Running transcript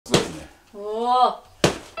笑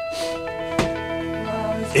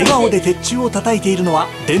顔で鉄柱を叩いているのは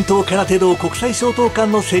伝統空手道国際勝闘館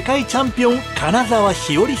の世界チャンピオン金沢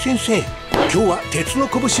日和先生。今日は鉄の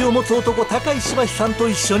拳を持つ男高石橋さんと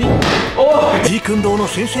一緒にジークンドーの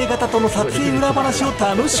先生方との撮影裏話を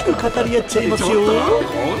楽しく語り合っちゃいますよ。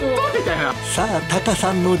さあタカ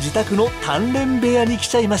さんの自宅の鍛錬部屋に来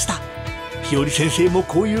ちゃいました。日和先生も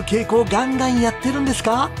こういう稽古をガンガンやってるんです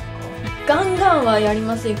か？ガンガンはやり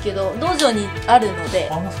ませんけど、道場にあるので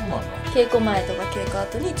稽古前とか稽古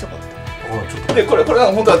後にちょこっと。でこれ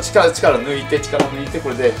は本当は力抜いてこ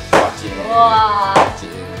れでバチンバチン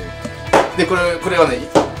でこれはね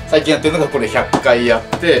最近やってるのがこれ100回やっ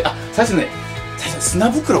て、最初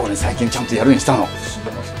砂袋をね最近ちゃんとやるようにしたの。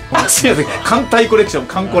すいません、艦隊コレクション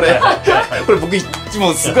艦コレこれ僕いつ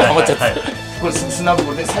もすごいハマっちゃってこれ砂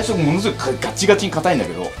袋で最初ものすごいガチガチに硬いんだ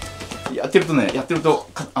けど、やってると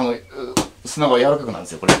砂が柔らかくなるんで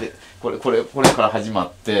すよ。これでこれから始ま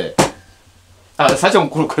って、最初も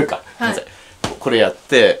これか、これやっ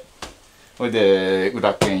てそれで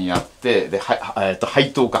裏剣やってで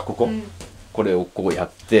配当かこれをこうや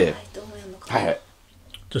ってはいはい。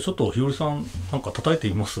じゃあちょっと日和さんなんか叩いて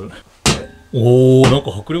みます？おお、なん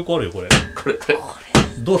か迫力あるよこれ。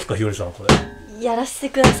どうですか日和さんこれ？やらせて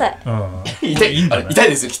ください。痛い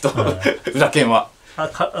ですよきっと裏剣は。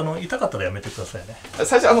痛かったらやめてくださいね。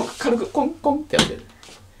最初軽くコンコンってやって。い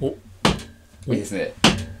いですね。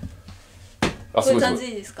こういう感じで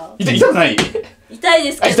いいですか？痛くない？痛い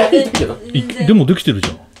ですけど。痛いけど。でもできてるじ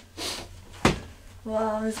ゃん。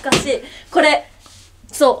わあ難しい。これ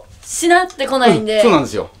そうしなってこないんで。そうなんで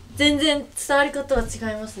すよ。全然伝わり方は違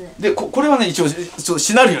いますね。でこれはね一応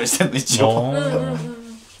しなるようにしてるの一応。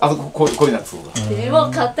こういうやつ。でも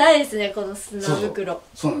硬いですねこの砂袋。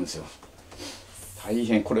そうなんですよ。大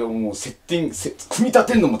変。これをもうセッティング組み立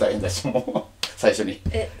てるのも大変だしもう最初に。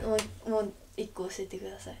もう一個教えてく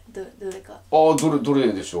ださい。どれか。ど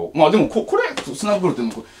れでしょう。まあでもこれ砂袋って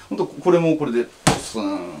本当これもこれでこ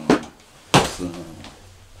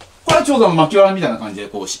れはちょうど巻き割りみたいな感じで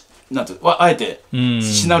こうなんてあえて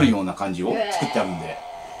しなるような感じを作ってあるんで。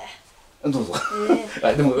どうぞ。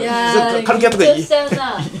でも軽くやっとくと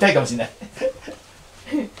痛いかもしれない。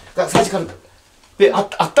最初軽くで温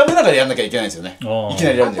めながらやんなきゃいけないんですよね。いき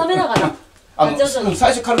なりやるんで。温めながら。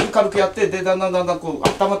最初軽くやってでだんだんこ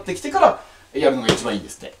う温まってきてからやるのが一番いいんで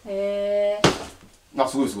すって。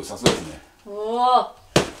すごいさすがですね。こ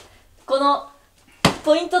の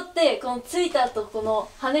ポイントってこのついた後この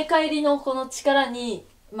跳ね返りのこの力に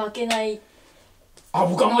負けない。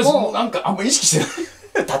僕あんまりなんかあんまり意識してない。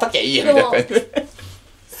叩きゃいいやみたいな感じで。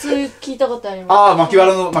そういう聞いたことあります。巻き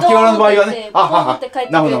割りの場合はね。ポンって返っ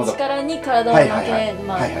てくる力に体を負けない。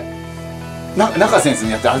中先生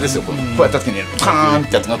にやってあれですよ。こうやった時にパーンっ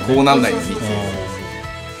てやつがこうなんないように。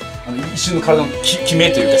一瞬の体の決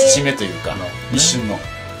めというか締めというか一瞬の。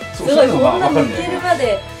すごいこんな抜けるま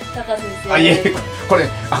で高先生。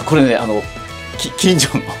これね近所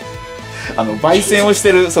の焙煎をし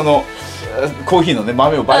てるそのコーヒーのね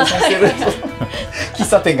豆を焙煎してる喫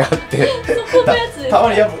茶店があって、た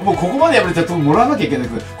まにもうここまで破れてもらわなきゃいけない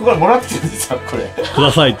けどここからもらってきてるんですよこれ。くだ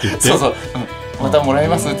さいって言って。そうまたもらえ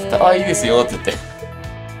ますって言ったらいいですよって言って。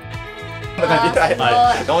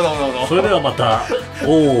どうも。それではまた。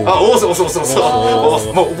オス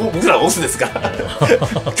もう僕らはオスですから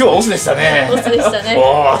今日はオスでしたね。オスでしたね。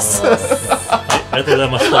ありがとうござい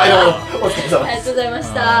ました。ありがとうございま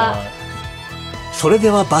した。それで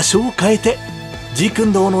は場所を変えてジーク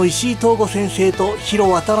ンドーの石井東吾先生と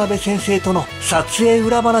広渡辺先生との撮影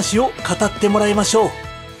裏話を語ってもらいましょう。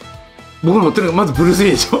僕のとにかくまずブルース・リ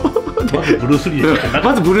ーでしょ。まずブルース・リー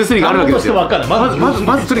まずブルース・リーがあるわけですよ。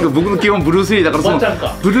まずとにかく僕の基本ブルース・リーだからその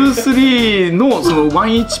ブルース・リーのそのワ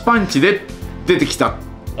ンイチパンチで出てきた。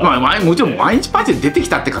もちろんワンイチパンチで出てき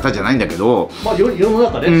たって方じゃないんだけど、世の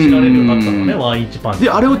中で知られるようになったのねワンイチパンチで、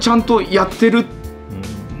あれをちゃんとやってる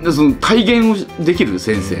その体現をできる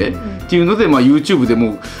先生っていうので、YouTube で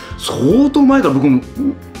も相当前から僕も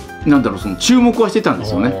その注目はしてたんで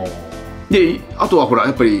すよね。であとはほら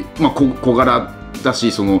やっぱり小柄だ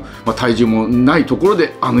し体重もないところ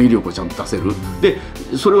で威力をちゃんと出せる。で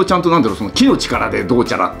それをちゃんとその木の力でどう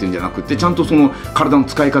ちゃらっていうんじゃなくてちゃんとその体の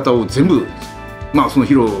使い方を全部その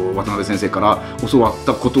広渡辺先生から教わっ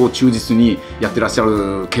たことを忠実にやってらっしゃ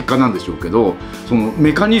る結果なんでしょうけど、その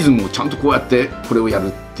メカニズムをちゃんとこうやってこれをやる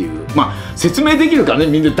っていう説明できるからね、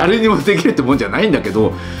みんな誰にもできるってもんじゃないんだけ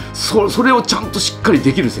ど、それをちゃんとしっかり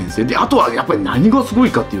できる先生で、あとはやっぱり何がすご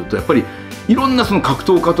いかっていうとやっぱりいろんなその格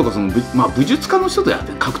闘家とか武術家の人とやっ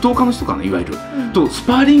て格闘家の人かな、いわゆる、とス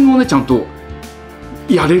パーリングをねちゃんと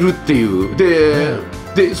やれるっていうで。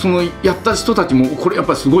でそのやった人たちもこれやっ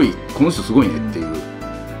ぱりすごい、この人すごいねっていう。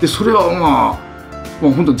でそれはまあ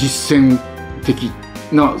本当実践的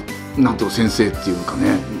ななんていう先生っていうか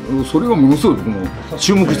ね、それはものすごい僕も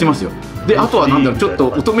注目してますよ。であとはなんだろう、ちょっと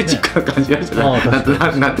乙女チックな感じあるじゃな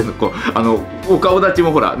い。なんていうの、こうお顔立ち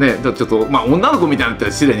もほらね、ちょっとまあ女の子みたいなって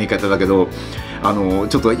失礼な言い方だけど、ちょっ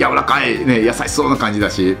と柔らかいね、優しそうな感じだ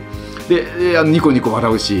し、でニコニコ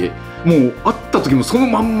笑うし、もう会った時もその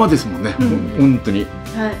まんまですもんね、本当に。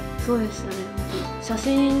はい、そうでしたね。写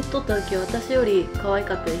真撮った時私より可愛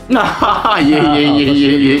かったです。いえいえいえい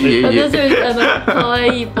えいえいえ。私より可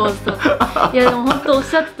愛いポーズと。いやでも本当おっ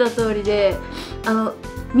しゃってた通りで、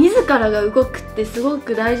自らが動くってすご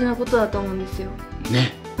く大事なことだと思うんですよ。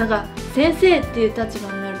ね。なんか先生っていう立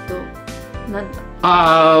場になると、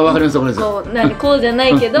わかりますわかります。こうじゃな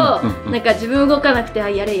いけど、なんか自分動かなくてや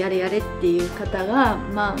れやれやれっていう方が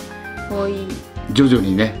まあ多い。徐々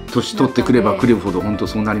にね、年取ってくればくるほど本当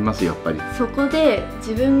そうなりますよ、やっぱり。そこで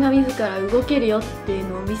自分が自ら動けるよっていう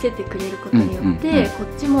のを見せてくれることによって、こ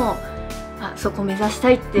っちもそこ目指し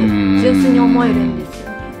たいって純粋に思えるんですよ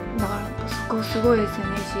ね。だからそこすごいですよ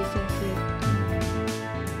ね、石井先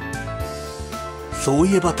生。そう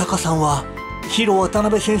いえばタカさんはヒロ渡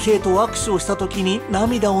辺先生と握手をした時に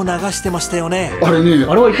涙を流してましたよね。あれね、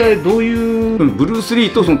あれは一体どういう、ブルース・リ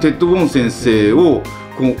ーとそのテッド・ボーン先生を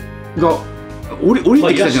が降り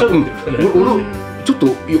てきたじゃん。ちょっと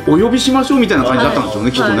お呼びしましょうみたいな感じだったんでしょう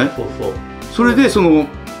ね、きっとね。それで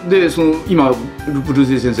今ブルー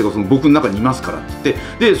ス・リー先生が僕の中にいますからって言っ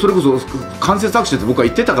て、でそれこそ間接握手って僕は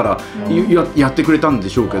言ってたからやってくれたんで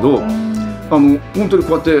しょうけど、本当に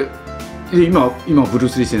こうやって今ブルー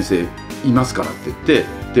ス・リー先生いますからって言っ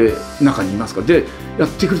て、で中にいますからでやっ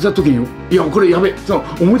てくれた時に、いやこれやべえ、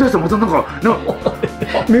思い出したらまたなんか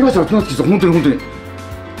目頭がつなってきて、本当に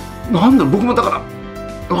なんだろう、僕もだから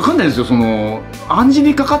分かんないですよ、暗示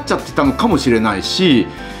にかかっちゃってたのかもしれないし、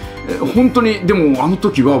本当にでもあの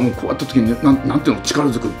時はもうこうやった時になんていうの、力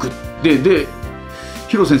強くグッで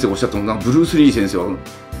ヒロ先生がおっしゃったのが、ブルース・リー先生は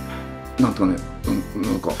なんとかね、な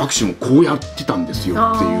んか握手もこうやってたんですよ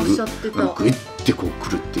っていう、グイッてこう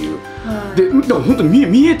くるっていう、でだから本当に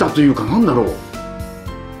見えたというか、なんだろう、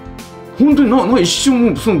本当に一瞬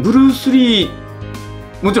もうそのブルース・リー、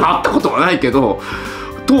もちろん会ったことはないけど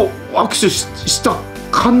と握手した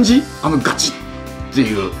感じ、ガチって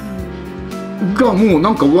いうがもう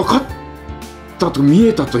なんか分かったと見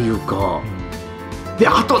えたというか、で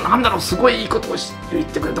あとなんだろう、すごいいいことを言っ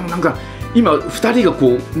てくれたもん、なんか今2人が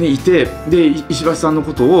こうねいて、で石橋さんの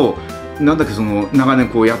ことをなんだっけ、長年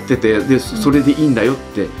こうやってて、でそれでいいんだよっ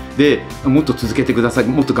て、でもっと続けてください、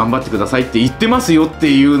もっと頑張ってくださいって言ってますよって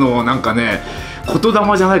いうのをなんかね、言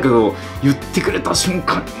霊じゃないけど言ってくれた瞬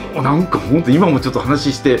間、なんか本当今もちょっと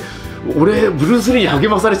話して、俺ブルース・リーに励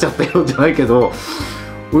まされちゃったよじゃないけど、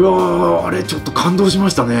いやー、あれちょっと感動しま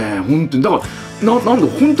したね、本当に。だからなんだ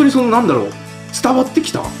本当になんだろう、伝わって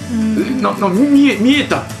きた、見え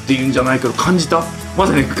たっていうんじゃないけど感じた、ま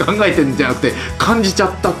さに考えてるんじゃなくて感じちゃ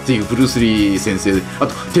ったっていうブルース・リー先生、あ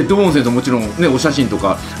とテッド・ボーン先生、もちろんねお写真と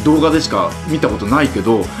か動画でしか見たことないけ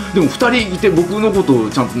ど、でも2人いて僕のことを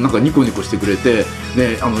ちゃんとなんかニコニコしてくれて、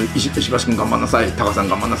ね、石橋君頑張んなさい、タカさん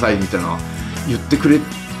頑張んなさいみたいな言ってくれ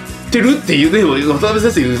てるっていうね、渡辺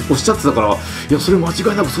先生おっしゃってたから、いやそれ間違い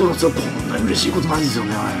なくそうなんですよ、こんなに嬉しいことないですよ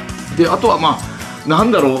ね。であとはまあな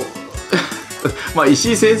んだろうまあ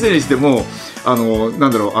石井先生にしてもな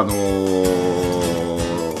んだろう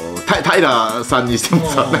平さんにしても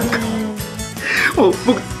さ、なんかもう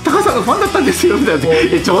僕タカさんのファンだったんですよみたいな、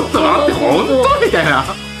ちょっと待って本当みたいな、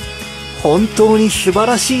本当に素晴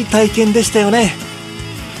らしい体験でしたよね。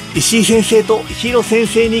石井先生とヒロ先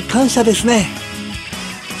生に感謝ですね。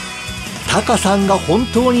タカさんが本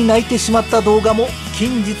当に泣いてしまった動画も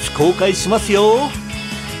近日公開しますよ。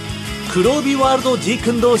黒帯ワールド G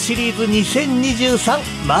君堂シリーズ2023、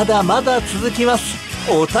まだまだ続きます。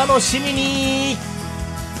お楽しみに。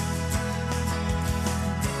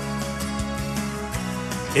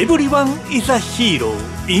Everyone is a hero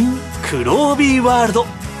in 黒帯ワールド。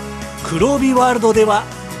黒帯ワールドでは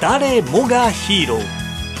誰もがヒーロ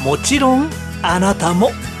ー、もちろんあなた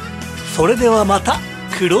も。それではまた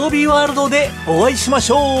黒帯ワールドでお会いしまし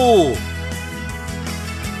ょう。